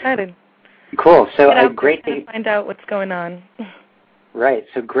 Well, I'm excited. Cool. So great to find out what's going on. Right.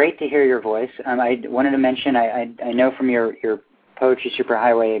 So great to hear your voice. I wanted to mention, I know from your Poetry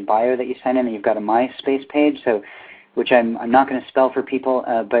Superhighway bio that you sent in, and you've got a MySpace page, so which I'm not going to spell for people,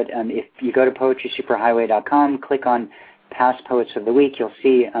 but if you go to poetrysuperhighway.com, click on Past Poets of the Week, you'll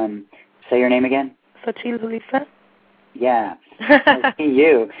see, say your name again? Sochil Lisa. Yeah, I see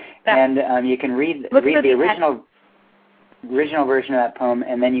you. And you can read the original version of that poem,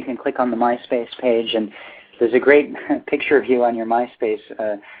 and then you can click on the MySpace page, and there's a great picture of you on your MySpace,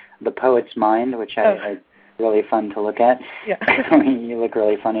 The Poet's Mind, which I really fun to look at. Yeah. You look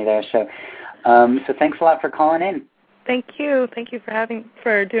really funny there. So thanks a lot for calling in. Thank you. Thank you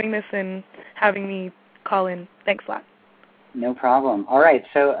for doing this and having me call in. Thanks a lot. No problem. All right.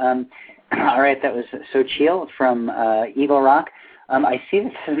 So that was Sochil from Eagle Rock. I see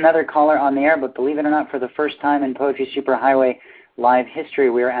this is another caller on the air, but believe it or not, for the first time in Poetry Superhighway live history,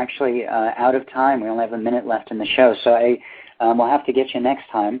 we are actually out of time. We only have a minute left in the show, so we'll have to get you next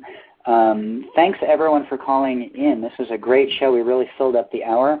time. Thanks everyone for calling in. This was a great show. We really filled up the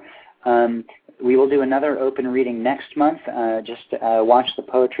hour. We will do another open reading next month. Just watch the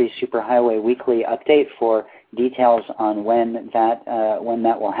Poetry Superhighway weekly update for details on when that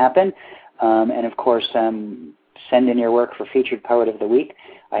will happen. And of course, send in your work for Featured Poet of the Week.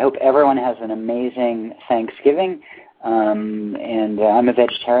 I hope everyone has an amazing Thanksgiving. And I'm a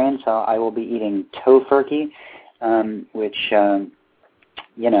vegetarian, so I will be eating tofurkey, which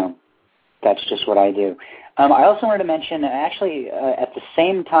that's just what I do. I also wanted to mention, actually, at the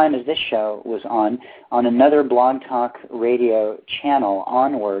same time as this show was on another Blog Talk Radio channel,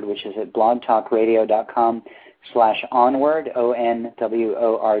 Onward, which is at blogtalkradio.com/onward,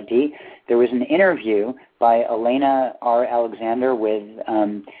 ONWORD. There was an interview by Elena R. Alexander with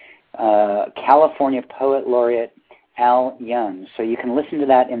California Poet Laureate Al Young. So you can listen to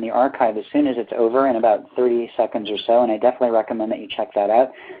that in the archive as soon as it's over in about 30 seconds or so, and I definitely recommend that you check that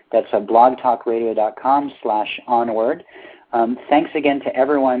out. That's blogtalkradio.com/onward. Thanks again to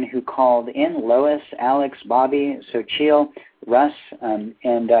everyone who called in, Lois, Alex, Bobby, Sochil, Russ,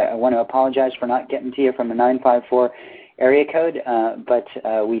 and I want to apologize for not getting to you from the 954 area code, but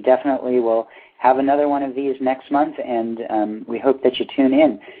we definitely will have another one of these next month, and we hope that you tune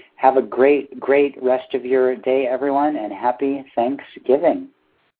in. Have a great rest of your day, everyone, and happy Thanksgiving.